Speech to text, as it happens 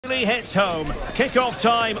Really hits home. Kick-off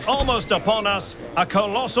time almost upon us. A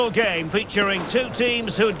colossal game featuring two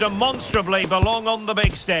teams who demonstrably belong on the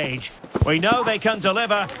big stage. We know they can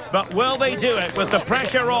deliver, but will they do it with the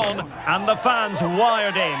pressure on and the fans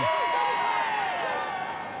wired in?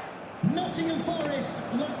 Nottingham Forest.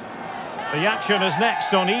 The action is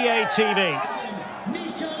next on EA TV.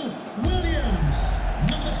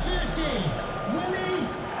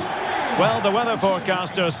 Well, the weather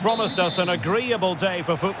forecasters promised us an agreeable day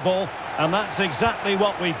for football, and that's exactly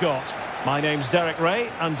what we've got. My name's Derek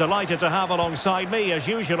Ray, and delighted to have alongside me, as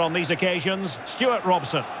usual on these occasions, Stuart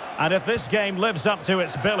Robson. And if this game lives up to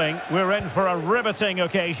its billing, we're in for a riveting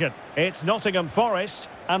occasion. It's Nottingham Forest,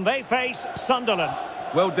 and they face Sunderland.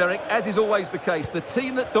 Well, Derek, as is always the case, the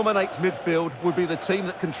team that dominates midfield will be the team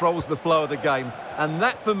that controls the flow of the game. And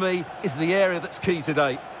that, for me, is the area that's key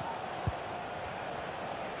today.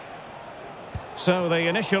 So the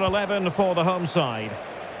initial 11 for the home side.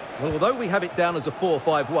 Well, although we have it down as a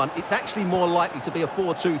 4-5-1, it's actually more likely to be a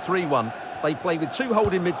 4-2-3-1. They play with two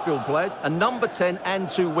holding midfield players, a number 10 and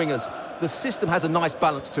two wingers. The system has a nice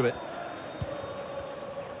balance to it.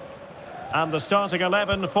 And the starting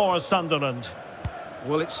 11 for Sunderland.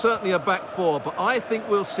 Well, it's certainly a back four, but I think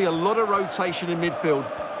we'll see a lot of rotation in midfield.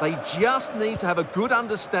 They just need to have a good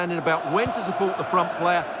understanding about when to support the front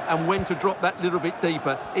player and when to drop that little bit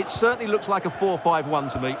deeper. It certainly looks like a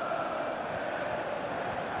 4-5-1 to me.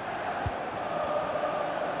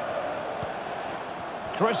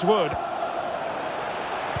 Chris Wood.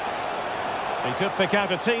 He could pick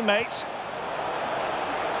out a teammate.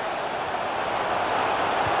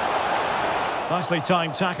 Nicely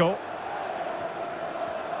timed tackle.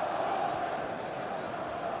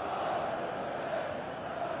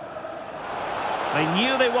 They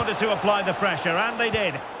knew they wanted to apply the pressure, and they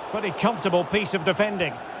did. Pretty comfortable piece of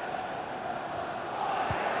defending.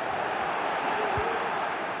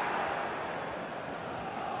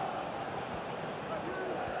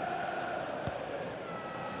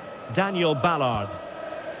 Daniel Ballard.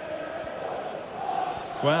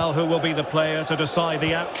 Well, who will be the player to decide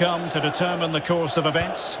the outcome, to determine the course of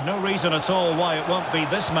events? No reason at all why it won't be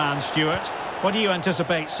this man, Stuart. What do you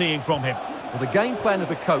anticipate seeing from him? Well, the game plan of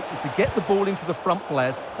the coach is to get the ball into the front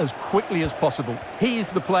players as quickly as possible. He is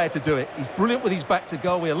the player to do it. He's brilliant with his back to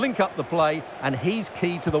goal. He'll link up the play, and he's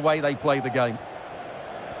key to the way they play the game.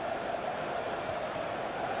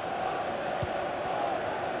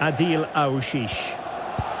 Adil Aouchiche.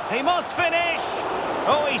 He must finish!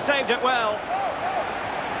 Oh, he saved it well.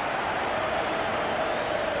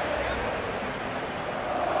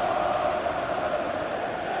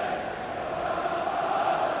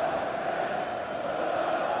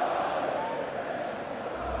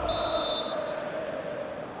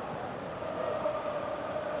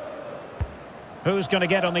 Who's going to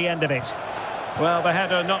get on the end of it? Well, the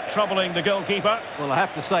header not troubling the goalkeeper. Well, I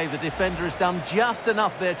have to say the defender has done just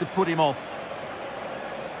enough there to put him off.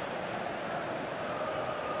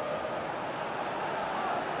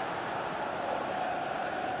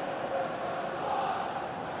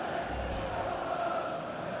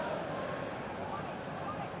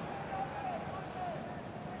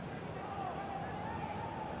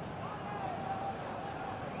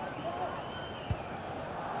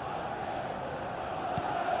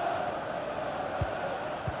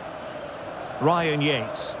 Ryan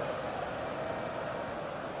Yates.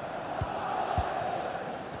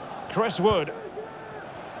 Chris Wood.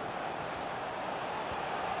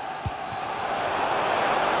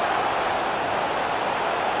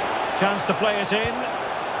 Chance to play it in.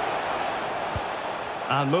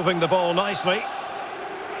 And moving the ball nicely.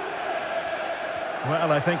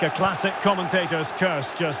 Well, I think a classic commentator's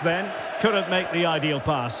curse just then. Couldn't make the ideal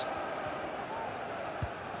pass.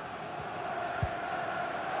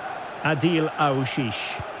 Adil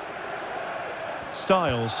Aouchiche.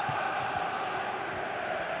 Styles.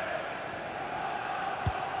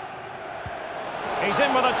 He's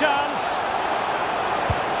in with a chance.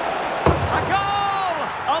 A goal!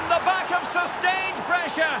 On the back of sustained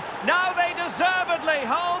pressure. Now they deservedly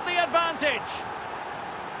hold the advantage.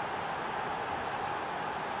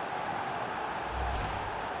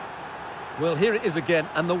 Well, here it is again,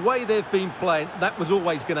 and the way they've been playing, that was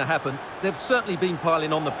always going to happen. They've certainly been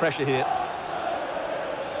piling on the pressure here.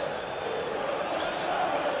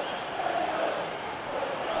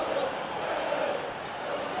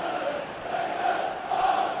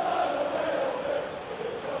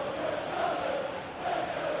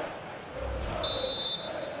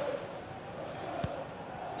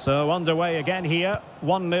 So underway again here,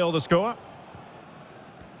 1-0 the score.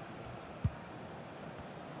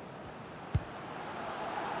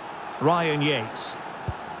 Ryan Yates.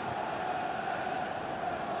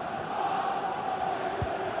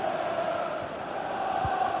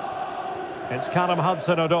 It's Callum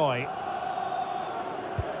Hudson-Odoi.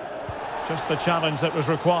 Just the challenge that was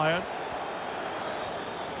required.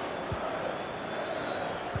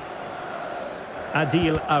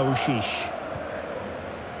 Adil Aouchiche.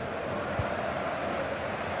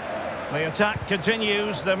 The attack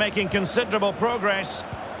continues. They're making considerable progress.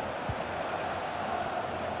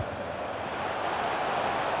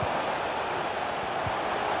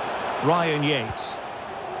 Ryan Yates.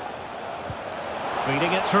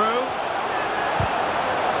 Feeding it through.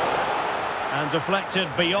 And deflected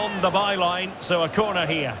beyond the byline, so a corner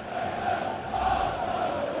here.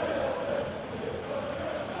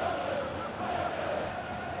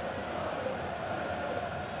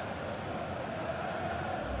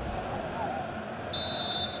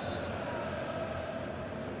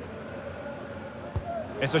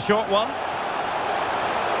 It's a short one.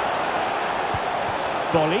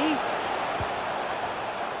 Bolly.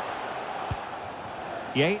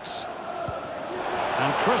 Yates.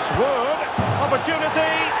 And Chris Wood. Opportunity.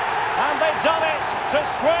 And they've done it to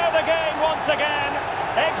square the game once again.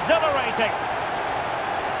 Exhilarating.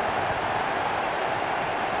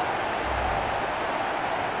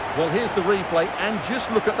 Well, here's the replay, and just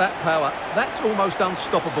look at that power. That's almost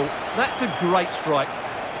unstoppable. That's a great strike.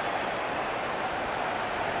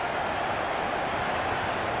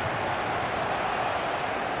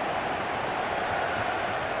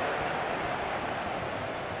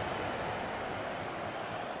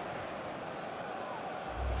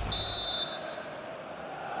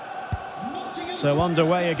 So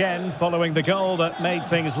underway again, following the goal that made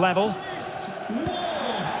things level.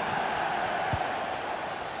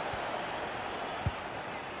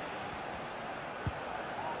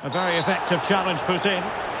 A very effective challenge put in.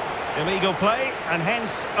 Illegal play, and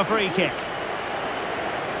hence a free kick.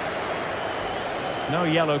 No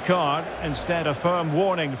yellow card, instead a firm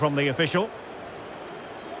warning from the official.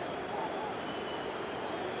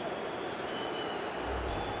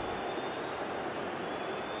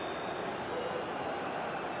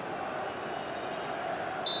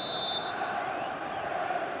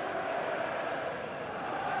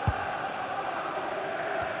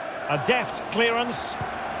 A deft clearance.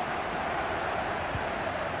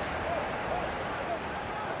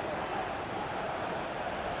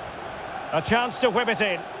 A chance to whip it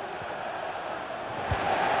in.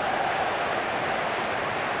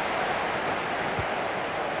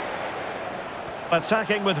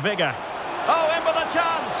 Attacking with vigour. Oh, in with a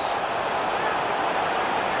chance!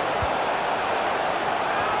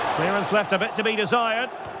 Clearance left a bit to be desired.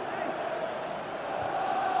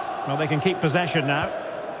 Well, they can keep possession now.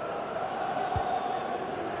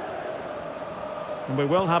 And we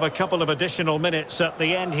will have a couple of additional minutes at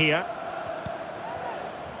the end here.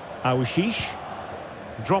 Aouchiche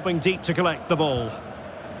dropping deep to collect the ball.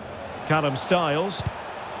 Callum Styles.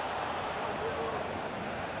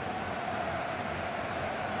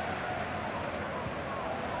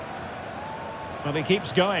 Well, he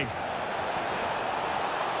keeps going.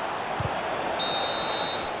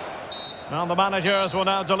 Well, the managers will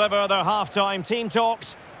now deliver their half-time team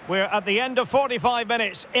talks. We're at the end of 45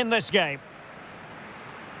 minutes in this game.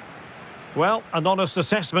 Well, an honest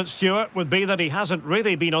assessment, Stuart, would be that he hasn't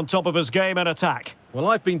really been on top of his game in attack. Well,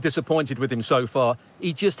 I've been disappointed with him so far.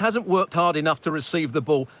 He just hasn't worked hard enough to receive the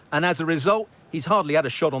ball, and as a result, he's hardly had a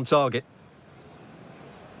shot on target.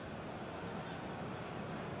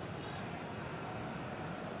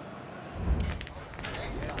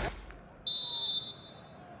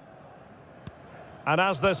 And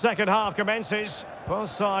as the second half commences, both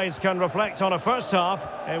sides can reflect on a first half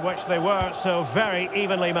in which they were so very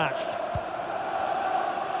evenly matched.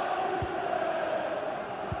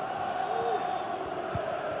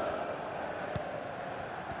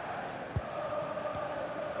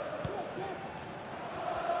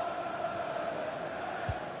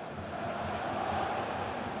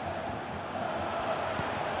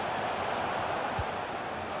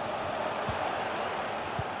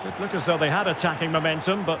 Did look as though they had attacking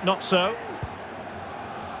momentum, but not so.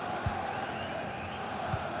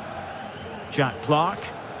 Jack Clark.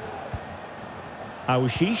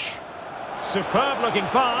 Aouchiche. Superb looking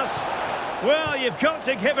pass. Well, you've got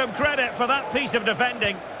to give him credit for that piece of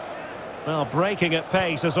defending. Well, breaking at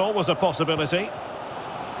pace is always a possibility.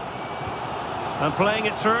 And playing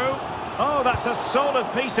it through. Oh, that's a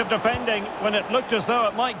solid piece of defending when it looked as though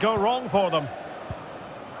it might go wrong for them.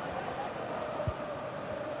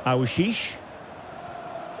 Aouchiche.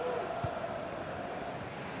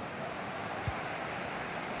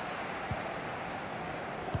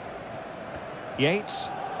 Yates.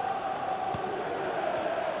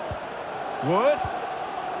 Wood.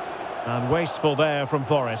 And wasteful there from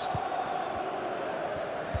Forest.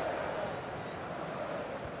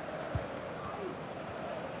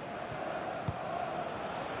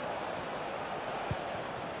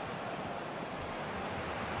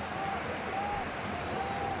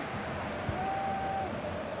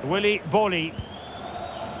 Willy Bolly.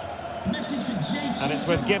 Message for JT. And it's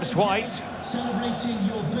with Gibbs White. Celebrating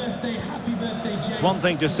your birthday. Happy birthday, Jay. It's one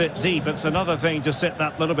thing to sit deep, it's another thing to sit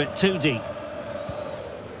that little bit too deep.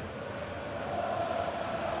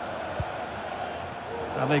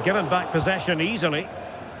 And they've given back possession easily.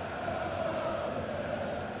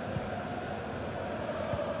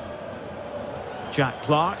 Jack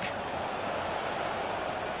Clark.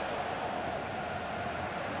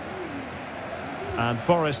 And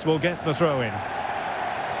Forest will get the throw in.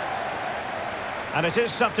 And it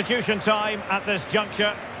is substitution time at this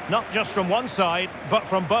juncture, not just from one side, but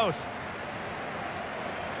from both.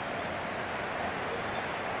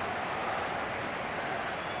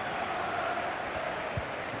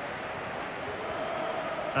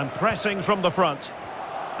 And pressing from the front.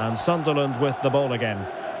 And Sunderland with the ball again.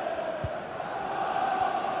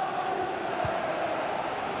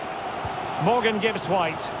 Morgan Gibbs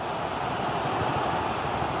White.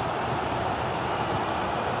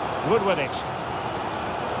 Wood with it.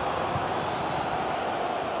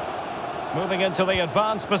 Moving into the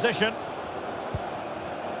advanced position.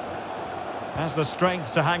 Has the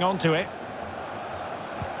strength to hang on to it.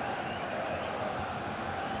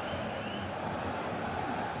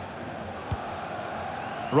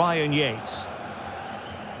 Ryan Yates.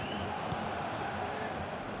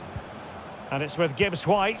 And it's with Gibbs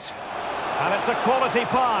White. And it's a quality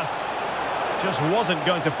pass. Just wasn't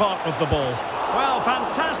going to part with the ball. Well,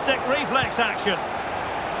 fantastic reflex action.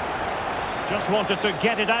 Just wanted to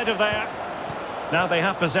get it out of there. Now they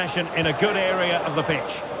have possession in a good area of the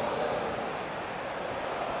pitch.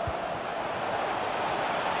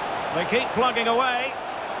 They keep plugging away.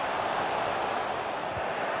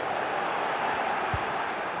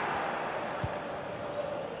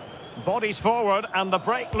 Bodies forward and the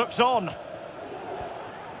break looks on.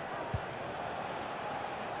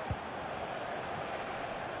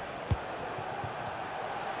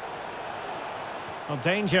 Well,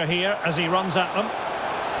 danger here as he runs at them.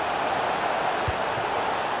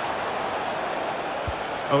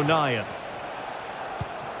 O'Neill.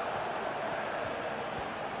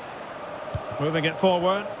 Moving it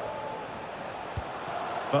forward.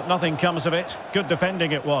 But nothing comes of it. Good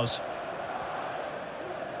defending it was.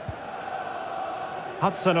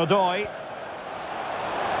 Hudson-Odoi.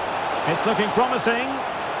 It's looking promising.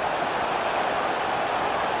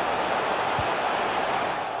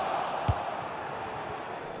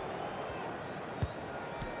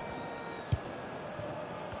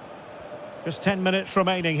 Just 10 minutes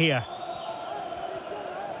remaining here.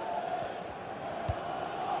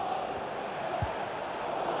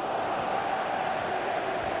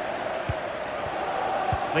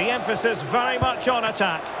 The emphasis very much on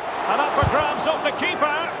attack. And up for grabs off the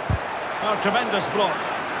keeper. Oh, tremendous block.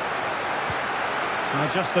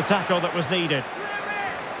 Just the tackle that was needed.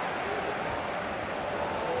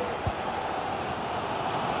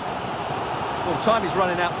 Well, time is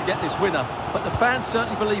running out to get this winner, but the fans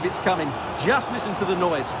certainly believe it's coming. Just listen to the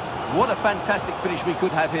noise. What a fantastic finish we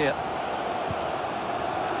could have here.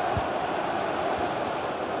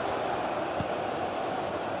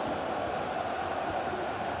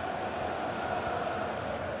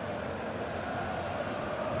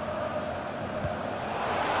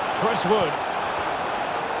 Chris Wood.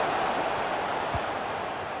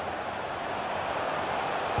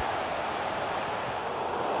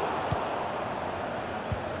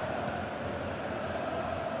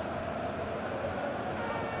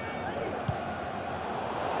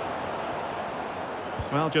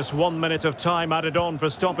 Well, just 1 minute of time added on for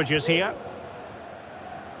stoppages here.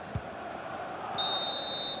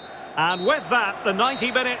 And with that, the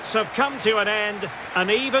 90 minutes have come to an end. An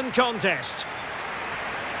even contest.